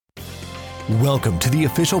Welcome to the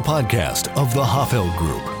official podcast of the Hoffeld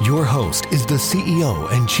Group. Your host is the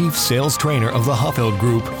CEO and Chief Sales Trainer of the Hoffeld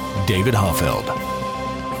Group, David Hoffeld.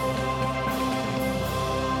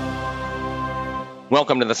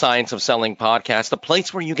 Welcome to the Science of Selling podcast, the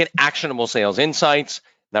place where you get actionable sales insights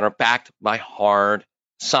that are backed by hard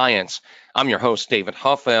science. I'm your host, David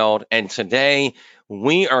Hoffeld, and today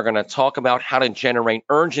we are going to talk about how to generate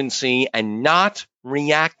urgency and not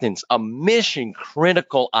reactance, a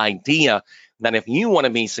mission-critical idea that if you want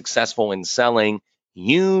to be successful in selling,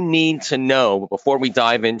 you need to know. But before we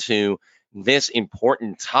dive into this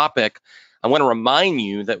important topic, I want to remind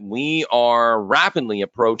you that we are rapidly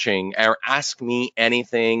approaching our Ask Me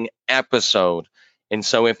Anything episode. And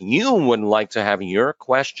so if you would like to have your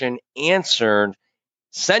question answered,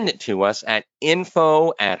 send it to us at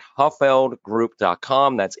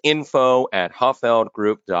info@huffeldgroup.com. That's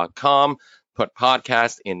info@huffeldgroup.com. Put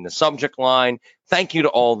podcast in the subject line. Thank you to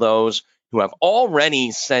all those who have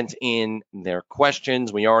already sent in their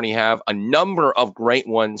questions. We already have a number of great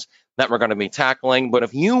ones that we're going to be tackling. But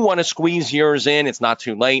if you want to squeeze yours in, it's not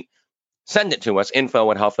too late. Send it to us,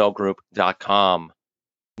 info@huffeldgroup.com.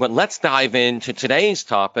 But let's dive into today's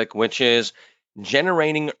topic, which is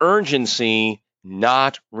generating urgency,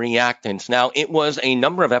 not reactance. Now, it was a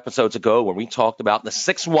number of episodes ago where we talked about the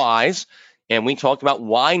 6 whys, and we talked about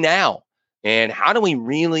why now, and how do we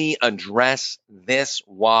really address this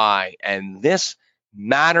why. And this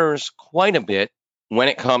matters quite a bit when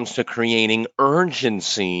it comes to creating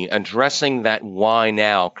urgency, addressing that why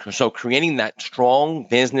now. So creating that strong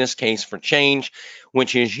business case for change,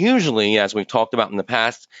 which is usually, as we've talked about in the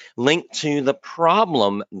past, linked to the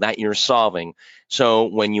problem that you're solving. So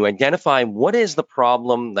when you identify what is the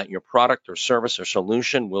problem that your product or service or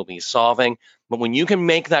solution will be solving, but when you can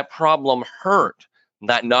make that problem hurt,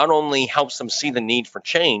 that not only helps them see the need for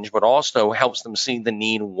change, but also helps them see the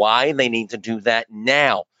need why they need to do that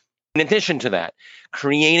now. In addition to that,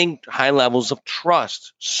 creating high levels of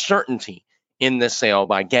trust, certainty in the sale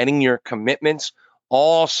by getting your commitments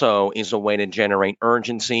also is a way to generate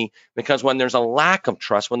urgency, because when there's a lack of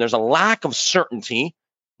trust, when there's a lack of certainty,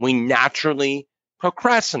 we naturally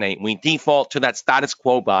procrastinate. We default to that status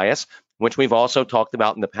quo bias, which we've also talked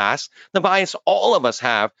about in the past, the bias all of us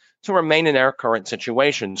have to remain in our current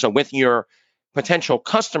situation. So with your potential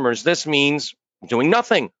customers, this means doing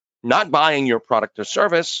nothing. Not buying your product or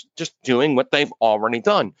service, just doing what they've already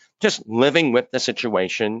done, just living with the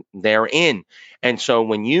situation they're in. And so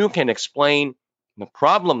when you can explain the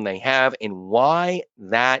problem they have and why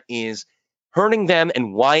that is hurting them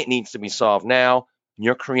and why it needs to be solved now,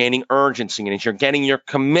 you're creating urgency. And as you're getting your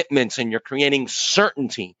commitments and you're creating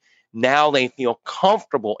certainty, now they feel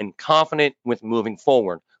comfortable and confident with moving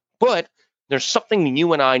forward. But there's something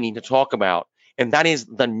you and I need to talk about, and that is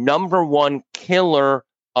the number one killer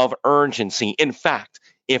of urgency. In fact,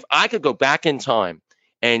 if I could go back in time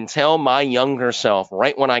and tell my younger self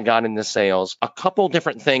right when I got into sales a couple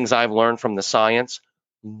different things I've learned from the science,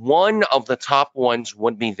 one of the top ones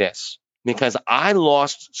would be this, because I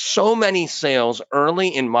lost so many sales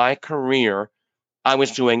early in my career. I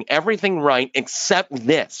was doing everything right except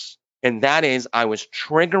this, and that is I was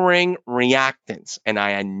triggering reactance, and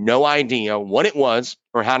I had no idea what it was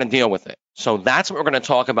or how to deal with it. So that's what we're going to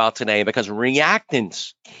talk about today, because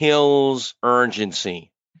reactance kills urgency.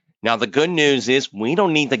 Now, the good news is we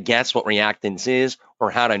don't need to guess what reactance is or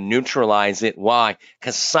how to neutralize it. Why?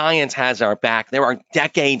 Because science has our back. There are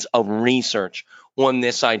decades of research on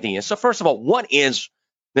this idea. So first of all, what is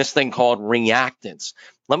this thing called reactance?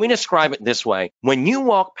 Let me describe it this way. When you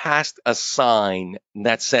walk past a sign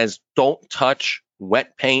that says, "Don't touch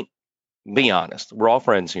wet paint," be honest, we're all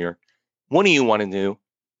friends here. What do you want to do?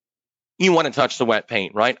 You want to touch the wet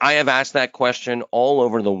paint, right? I have asked that question all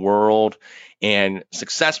over the world, and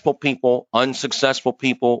successful people, unsuccessful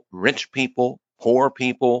people, rich people, poor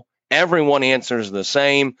people, everyone answers the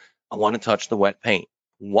same. I want to touch the wet paint.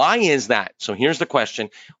 Why is that? So here's the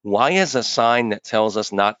question. Why is a sign that tells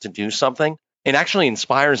us not to do something? It actually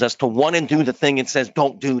inspires us to want to do the thing it says,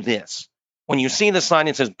 don't do this. When you see the sign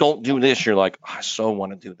that says, don't do this, you're like, I so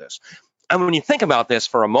want to do this. And when you think about this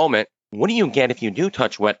for a moment, what do you get if you do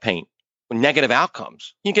touch wet paint? Negative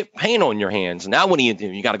outcomes. You get paint on your hands. Now what do?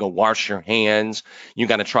 You got to go wash your hands. You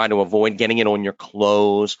got to try to avoid getting it on your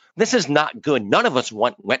clothes. This is not good. None of us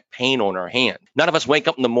want wet paint on our hand. None of us wake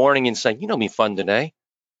up in the morning and say, it'll be fun today.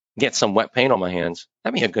 Get some wet paint on my hands.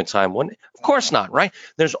 That'd be a good time, wouldn't it? Of course not, right?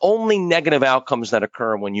 There's only negative outcomes that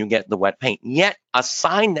occur when you get the wet paint. Yet a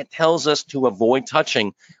sign that tells us to avoid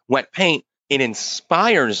touching wet paint, it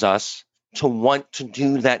inspires us to want to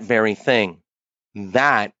do that very thing.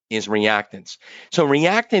 That is reactance. So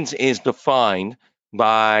reactance is defined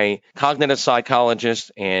by cognitive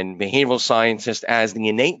psychologists and behavioral scientists as the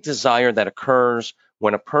innate desire that occurs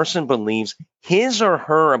when a person believes his or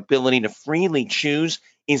her ability to freely choose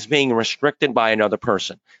is being restricted by another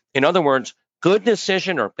person. In other words, good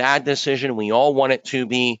decision or bad decision, we all want it to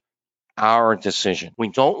be our decision. We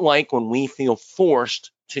don't like when we feel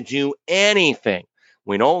forced to do anything.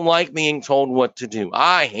 We don't like being told what to do.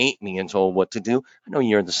 I hate being told what to do. I know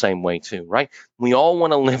you're the same way too, right? We all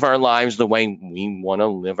want to live our lives the way we want to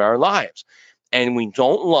live our lives. And we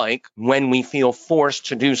don't like when we feel forced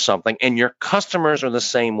to do something, and your customers are the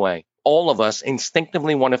same way. All of us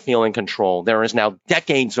instinctively want to feel in control. There is now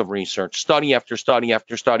decades of research, study after study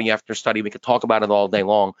after study after study. We could talk about it all day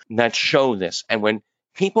long that show this. And when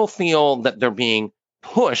people feel that they're being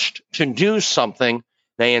pushed to do something,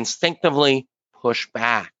 they instinctively push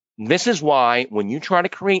back. This is why when you try to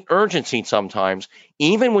create urgency sometimes,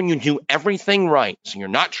 even when you do everything right, so you're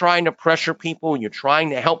not trying to pressure people, you're trying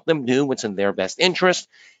to help them do what's in their best interest.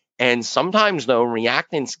 And sometimes, though,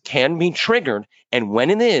 reactance can be triggered. And when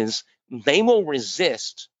it is, they will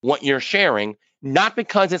resist what you're sharing, not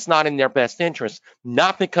because it's not in their best interest,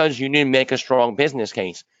 not because you didn't make a strong business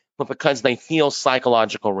case, but because they feel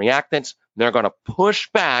psychological reactance. They're going to push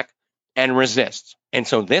back and resist. And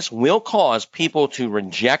so this will cause people to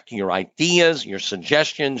reject your ideas, your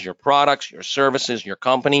suggestions, your products, your services, your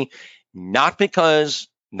company, not because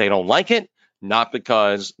they don't like it, not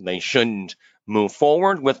because they shouldn't move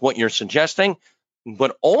forward with what you're suggesting,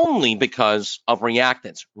 but only because of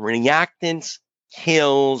reactance. Reactance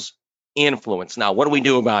kills influence. Now, what do we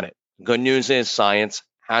do about it? Good news is science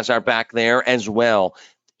has our back there as well.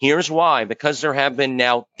 Here's why: because there have been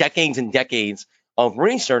now decades and decades of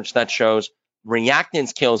research that shows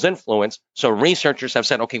reactance kills influence. So researchers have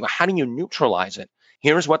said, okay, well, how do you neutralize it?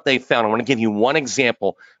 Here's what they found. I want to give you one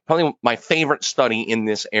example, probably my favorite study in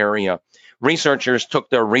this area. Researchers took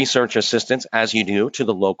their research assistants, as you do, to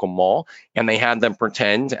the local mall, and they had them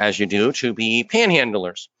pretend, as you do, to be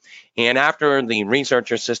panhandlers. And after the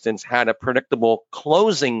research assistants had a predictable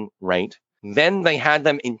closing rate, then they had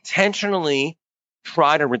them intentionally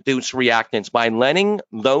try to reduce reactance by letting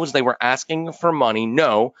those they were asking for money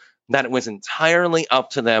know that it was entirely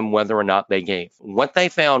up to them whether or not they gave. What they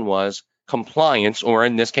found was compliance, or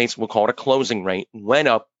in this case, we'll call it a closing rate, went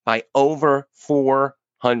up by over 400%.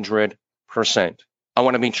 I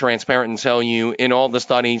want to be transparent and tell you, in all the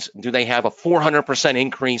studies, do they have a 400%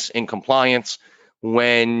 increase in compliance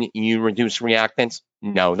when you reduce reactance?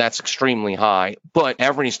 No, that's extremely high. But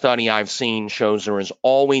every study I've seen shows there is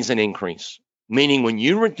always an increase, meaning when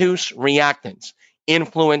you reduce reactance,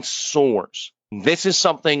 influence soars. This is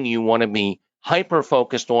something you want to be hyper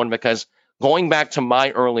focused on, because going back to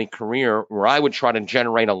my early career where I would try to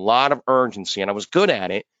generate a lot of urgency, and I was good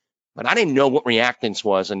at it, but I didn't know what reactance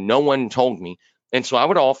was and no one told me. And so I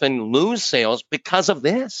would often lose sales because of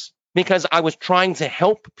this, because I was trying to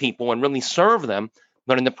help people and really serve them.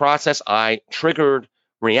 But in the process, I triggered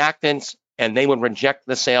reactance and they would reject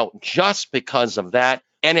the sale just because of that.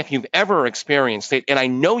 And if you've ever experienced it, and I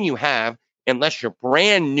know you have, unless you're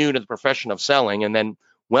brand new to the profession of selling, and then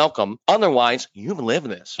welcome. Otherwise, you've lived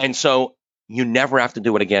this. And so you never have to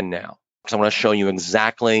do it again now, because I want to show you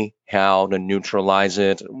exactly how to neutralize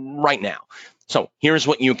it right now. So here's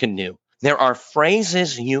what you can do. There are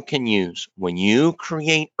phrases you can use when you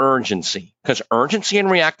create urgency, because urgency and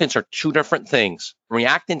reactance are two different things.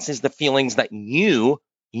 Reactance is the feelings that you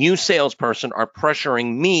salesperson, are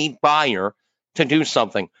pressuring me, buyer, to do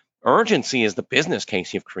something. Urgency is the business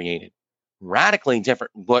case you've created. Radically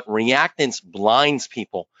different, but reactance blinds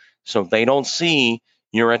people so they don't see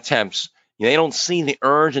your attempts. They don't see the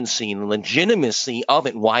urgency and the legitimacy of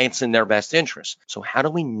it, why it's in their best interest. So how do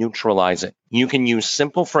we neutralize it? You can use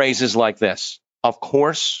simple phrases like this: of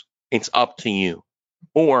course, it's up to you,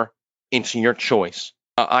 or it's your choice.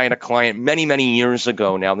 I had a client many, many years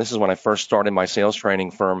ago now. This is when I first started my sales training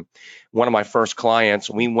firm. One of my first clients,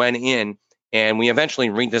 we went in and we eventually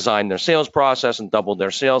redesigned their sales process and doubled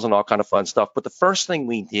their sales and all kind of fun stuff. But the first thing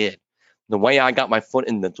we did, the way I got my foot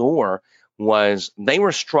in the door, was they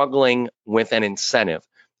were struggling with an incentive.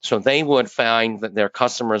 So they would find that their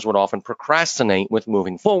customers would often procrastinate with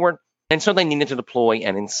moving forward. And so they needed to deploy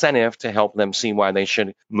an incentive to help them see why they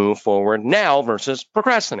should move forward now versus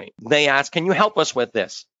procrastinate. They asked, can you help us with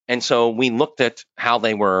this? And so we looked at how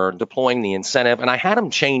they were deploying the incentive, and I had them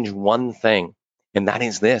change one thing. And that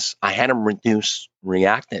is this: I had them reduce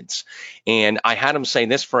reactance. And I had them say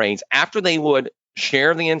this phrase after they would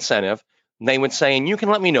share the incentive. They would say, and you can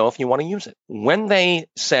let me know if you want to use it. When they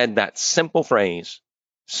said that simple phrase,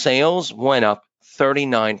 sales went up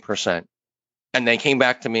 39%. And they came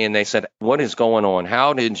back to me and they said, what is going on?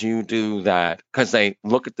 How did you do that? Because they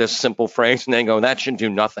look at this simple phrase and they go, that should do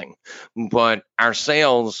nothing. But our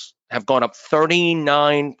sales have gone up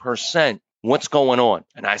 39%. What's going on?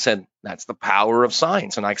 And I said, that's the power of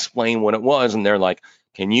science. And I explained what it was. And they're like,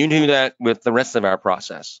 can you do that with the rest of our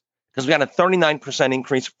process? Because we got a 39%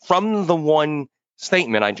 increase from the one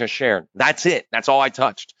statement I just shared. That's it. That's all I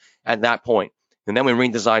touched at that point. And then we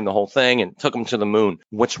redesigned the whole thing and took them to the moon.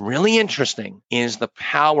 What's really interesting is the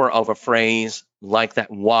power of a phrase like that.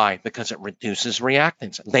 Why? Because it reduces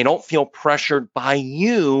reactance. They don't feel pressured by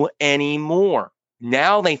you anymore.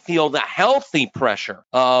 Now they feel the healthy pressure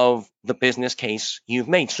of the business case you've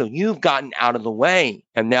made. So you've gotten out of the way.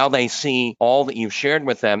 And now they see all that you've shared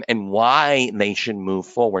with them and why they should move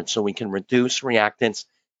forward. So we can reduce reactance.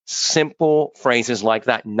 Simple phrases like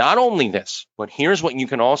that. Not only this, but here's what you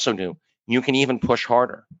can also do. You can even push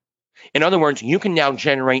harder. In other words, you can now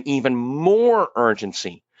generate even more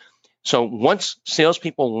urgency. So once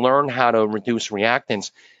salespeople learn how to reduce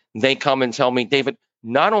reactance, they come and tell me, David,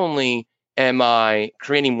 not only am I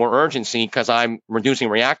creating more urgency because I'm reducing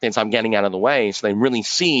reactance, I'm getting out of the way. So they really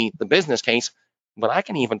see the business case, but I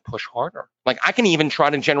can even push harder. Like I can even try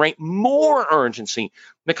to generate more urgency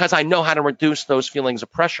because I know how to reduce those feelings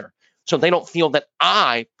of pressure. So they don't feel that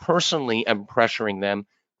I personally am pressuring them,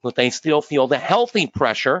 but they still feel the healthy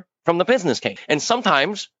pressure from the business case. And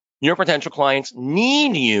sometimes your potential clients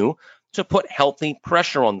need you to put healthy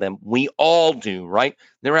pressure on them. We all do, right?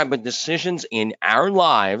 There have been decisions in our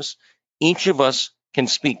lives. Each of us can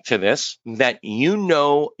speak to this that you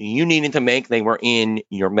know you needed to make. They were in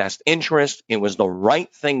your best interest. It was the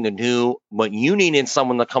right thing to do, but you needed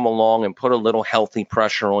someone to come along and put a little healthy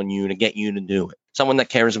pressure on you to get you to do it. Someone that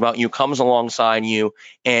cares about you comes alongside you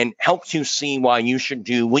and helps you see why you should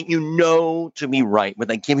do what you know to be right, but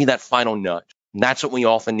they give you that final nudge. That's what we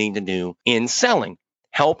often need to do in selling.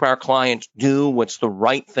 Help our clients do what's the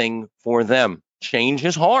right thing for them. Change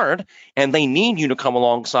is hard, and they need you to come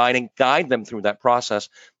alongside and guide them through that process.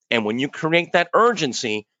 And when you create that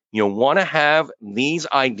urgency, you'll want to have these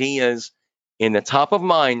ideas in the top of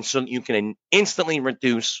mind so that you can instantly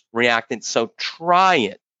reduce reactance. So try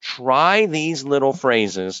it. Try these little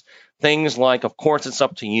phrases. Things like, of course, it's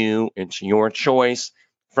up to you. It's your choice.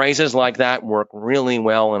 Phrases like that work really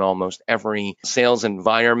well in almost every sales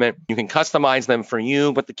environment. You can customize them for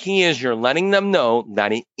you, but the key is you're letting them know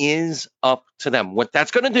that it is up to them. What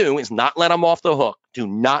that's going to do is not let them off the hook. Do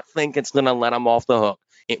not think it's going to let them off the hook.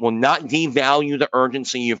 It will not devalue the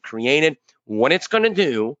urgency you've created. What it's going to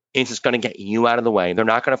do is it's going to get you out of the way. They're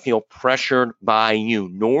not going to feel pressured by you,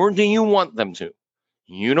 nor do you want them to.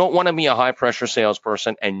 You don't want to be a high-pressure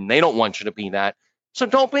salesperson, and they don't want you to be that, so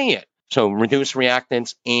don't be it. So reduce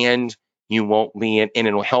reactance, and you won't be it, and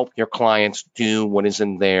it'll help your clients do what is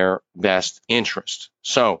in their best interest.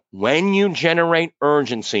 So when you generate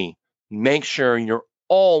urgency, make sure you're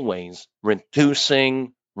always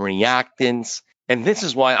reducing reactance, and this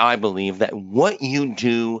is why I believe that what you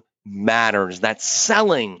do matters, that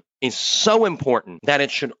selling is so important that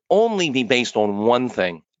it should only be based on one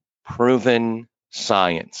thing: proven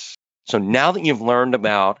science. So now that you've learned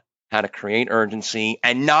about how to create urgency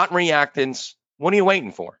and not reactance, what are you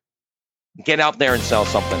waiting for? Get out there and sell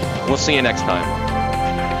something. We'll see you next time.